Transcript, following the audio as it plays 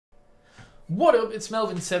What up, it's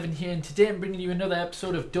Melvin7 here, and today I'm bringing you another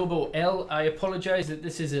episode of Double L. I apologise that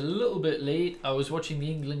this is a little bit late. I was watching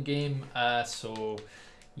the England game, so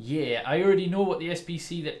yeah, I already know what the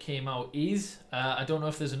SBC that came out is. I don't know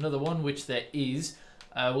if there's another one, which there is.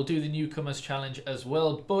 We'll do the Newcomers Challenge as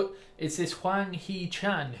well, but it's this Hwang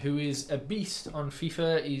Hee-Chan, who is a beast on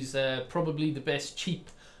FIFA. He's probably the best cheap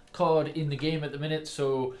card in the game at the minute,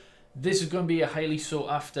 so this is going to be a highly sought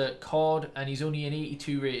after card, and he's only an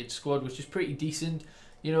 82 rated squad, which is pretty decent.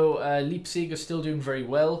 You know, Leipzig are still doing very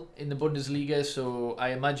well in the Bundesliga, so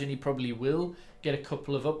I imagine he probably will get a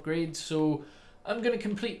couple of upgrades. So I'm going to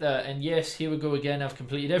complete that, and yes, here we go again. I've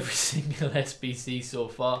completed every single SBC so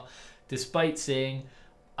far, despite saying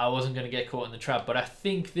I wasn't going to get caught in the trap. But I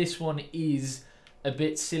think this one is a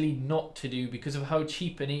bit silly not to do because of how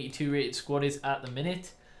cheap an 82 rated squad is at the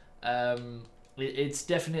minute. It's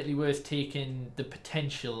definitely worth taking the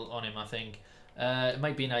potential on him, I think. It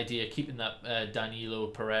might be an idea keeping that Danilo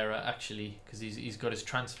Pereira, actually, because he's got his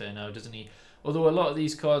transfer now, doesn't he? Although a lot of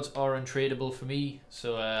these cards are untradeable for me,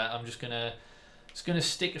 so I'm just gonna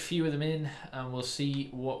stick a few of them in, and we'll see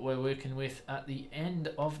what we're working with at the end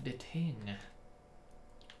of the thing.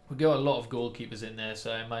 We've got a lot of goalkeepers in there,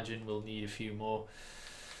 so I imagine we'll need a few more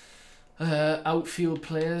outfield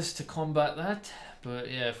players to combat that.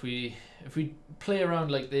 But yeah, if we play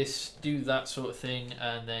around like this, do that sort of thing,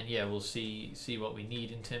 and then yeah, we'll see what we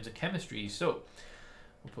need in terms of chemistry. So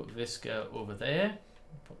we'll put Visca over there,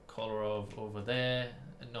 put Kolarov over there.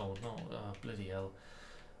 No, oh, bloody hell.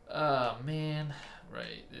 Ah, man.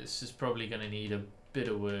 Right, this is probably going to need a bit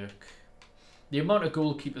of work. The amount of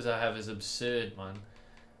goalkeepers I have is absurd, man.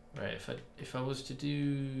 Right, if I was to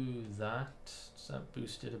do that, does that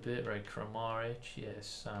boost it a bit? Right, Kramaric, yes,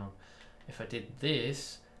 sound. If I did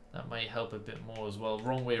this, that might help a bit more as well.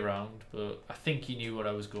 Wrong way around, but I think you knew what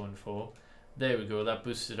I was going for. There we go, that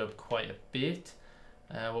boosted up quite a bit.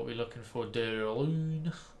 What we're looking for,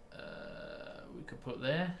 Derloon, we could put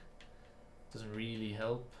there. Doesn't really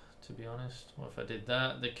help, to be honest. What if I did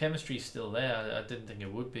that? The chemistry's still there. I didn't think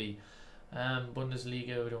it would be.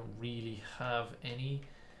 Bundesliga, we don't really have any.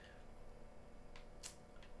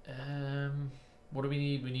 What do we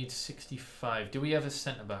need? We need 65. Do we have a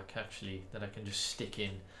centre-back, actually, that I can just stick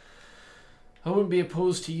in? I wouldn't be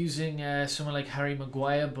opposed to using someone like Harry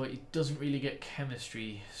Maguire, but he doesn't really get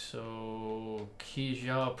chemistry. So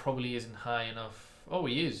Kejar probably isn't high enough. Oh,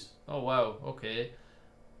 he is. Oh, wow. Okay.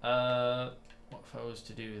 What if I was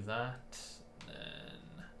to do that?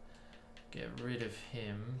 Then get rid of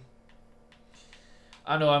him.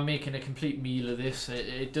 I know I'm making a complete meal of this.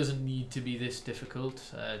 It doesn't need to be this difficult.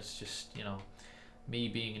 It's just, you know, me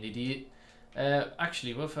being an idiot.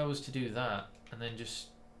 Actually, what if I was to do that and then just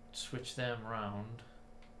switch them around?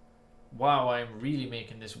 Wow, I'm really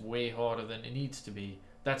making this way harder than it needs to be.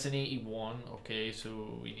 That's an 81. Okay,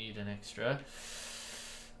 so we need an extra.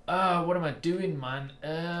 What am I doing, man?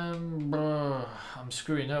 I'm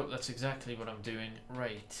screwing up. That's exactly what I'm doing.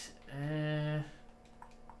 Right.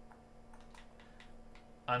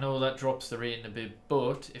 I know that drops the rating a bit,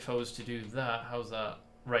 but if I was to do that, how's that?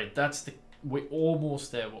 Right, that's the... We're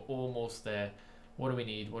almost there. We're almost there. What do we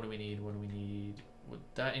need? What do we need? What do we need? Would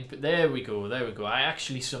that input? There we go. There we go. I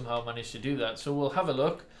actually somehow managed to do that. So we'll have a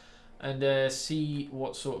look and see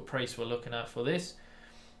what sort of price we're looking at for this.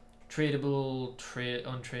 Tradable,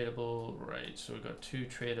 untradeable. Right, so we've got 2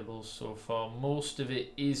 tradables so far. Most of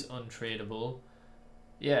it is untradeable.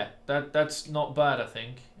 Yeah, that's not bad, I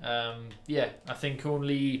think. Yeah, I think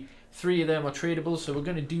only 3 of them are tradable, so we're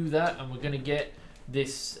going to do that, and we're going to get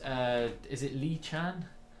this, is it Lee-Chan?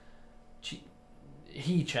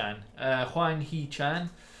 Hee-Chan. Hwang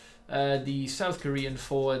Hee-Chan. The South Korean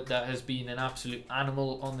forward that has been an absolute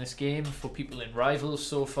animal on this game for people in Rivals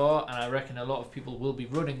so far, and I reckon a lot of people will be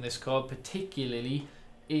running this card, particularly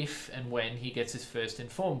if and when he gets his first in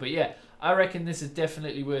form. But yeah, I reckon this is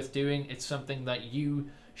definitely worth doing. It's something that you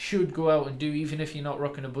should go out and do, even if you're not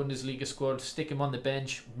rocking a Bundesliga squad. Stick him on the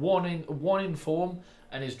bench, one in form,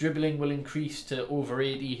 and his dribbling will increase to over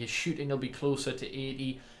 80. His shooting will be closer to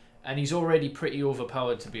 80, and he's already pretty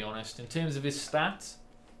overpowered, to be honest. In terms of his stats,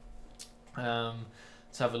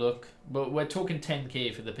 let's have a look. But we're talking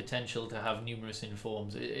 10k for the potential to have numerous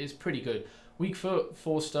informs. It's pretty good. Weak foot,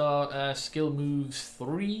 4-star, skill moves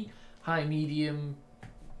 3, high medium,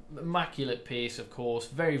 immaculate pace, of course,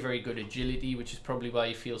 very, very good agility, which is probably why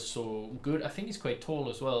he feels so good. I think he's quite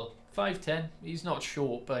tall as well, 5'10". He's not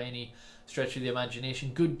short by any stretch of the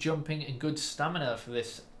imagination. Good jumping and good stamina for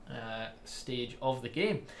this stage of the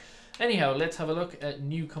game. Anyhow, let's have a look at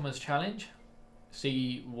Newcomers Challenge.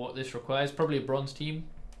 See what this requires. Probably a bronze team.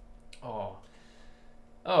 Oh,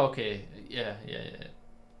 okay. Yeah.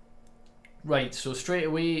 Right, so straight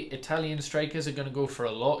away, Italian strikers are going to go for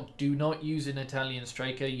a lot. Do not use an Italian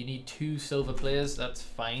striker. You need 2 silver players. That's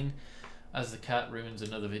fine. As the cat ruins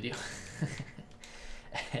another video.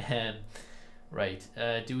 Right,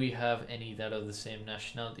 do we have any that are the same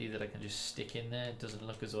nationality that I can just stick in there? It doesn't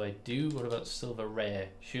look as though I do. What about silver rare?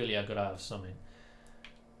 Surely I gotta have something.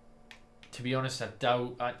 To be honest, I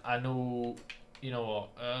doubt. I know. You know what?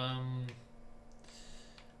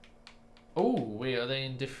 Oh, wait, are they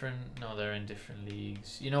in different... No, they're in different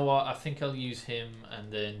leagues. You know what? I think I'll use him, and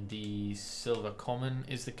then the silver common.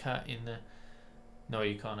 Is the cat in the... No,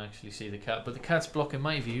 you can't actually see the cat, but the cat's blocking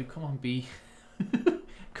my view. Come on, B.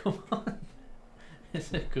 Come on.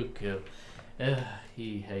 It's a good girl.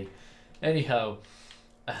 Hey. Anyhow,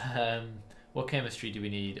 what chemistry do we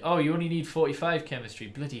need? Oh, you only need 45 chemistry.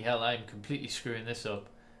 Bloody hell, I'm completely screwing this up.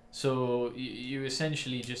 So, you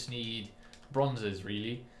essentially just need bronzes,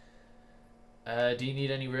 really. Do you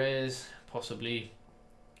need any rares? Possibly.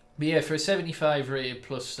 But yeah, for a 75 rated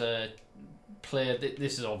plus player,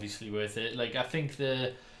 this is obviously worth it. Like, I think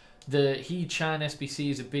the Hee-Chan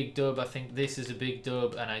SBC is a big dub. I think this is a big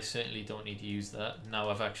dub, and I certainly don't need to use that. Now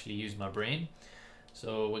I've actually used my brain.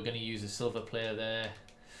 So we're going to use a silver player there.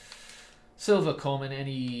 Silver common,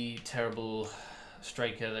 any terrible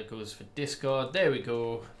striker that goes for discard. There we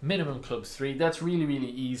go. Minimum clubs 3. That's really,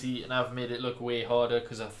 really easy, and I've made it look way harder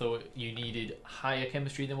because I thought you needed higher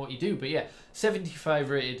chemistry than what you do. But yeah,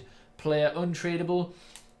 75 rated player, untradeable.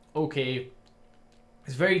 Okay,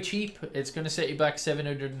 it's very cheap. It's going to set you back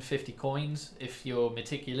 750 coins if you're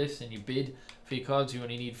meticulous and you bid for your cards. You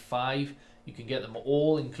only need 5. You can get them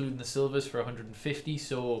all, including the silvers, for 150.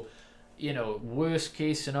 So, you know, worst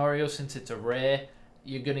case scenario, since it's a rare,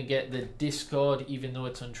 you're going to get the discard even though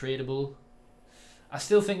it's untradeable. I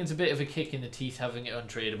still think it's a bit of a kick in the teeth having it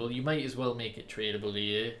untradeable. You might as well make it tradable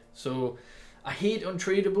here. So I hate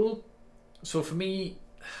untradeable. So for me,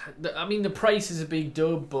 I mean, the price is a big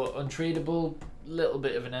dub, but untradeable, little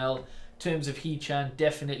bit of an L. In terms of Hee-Chan,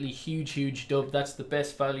 definitely huge dub. That's the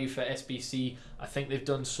best value for SBC I think they've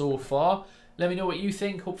done so far. Let me know what you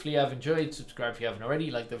think. Hopefully you have enjoyed. Subscribe if you haven't already.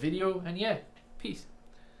 Like the video. And yeah, peace.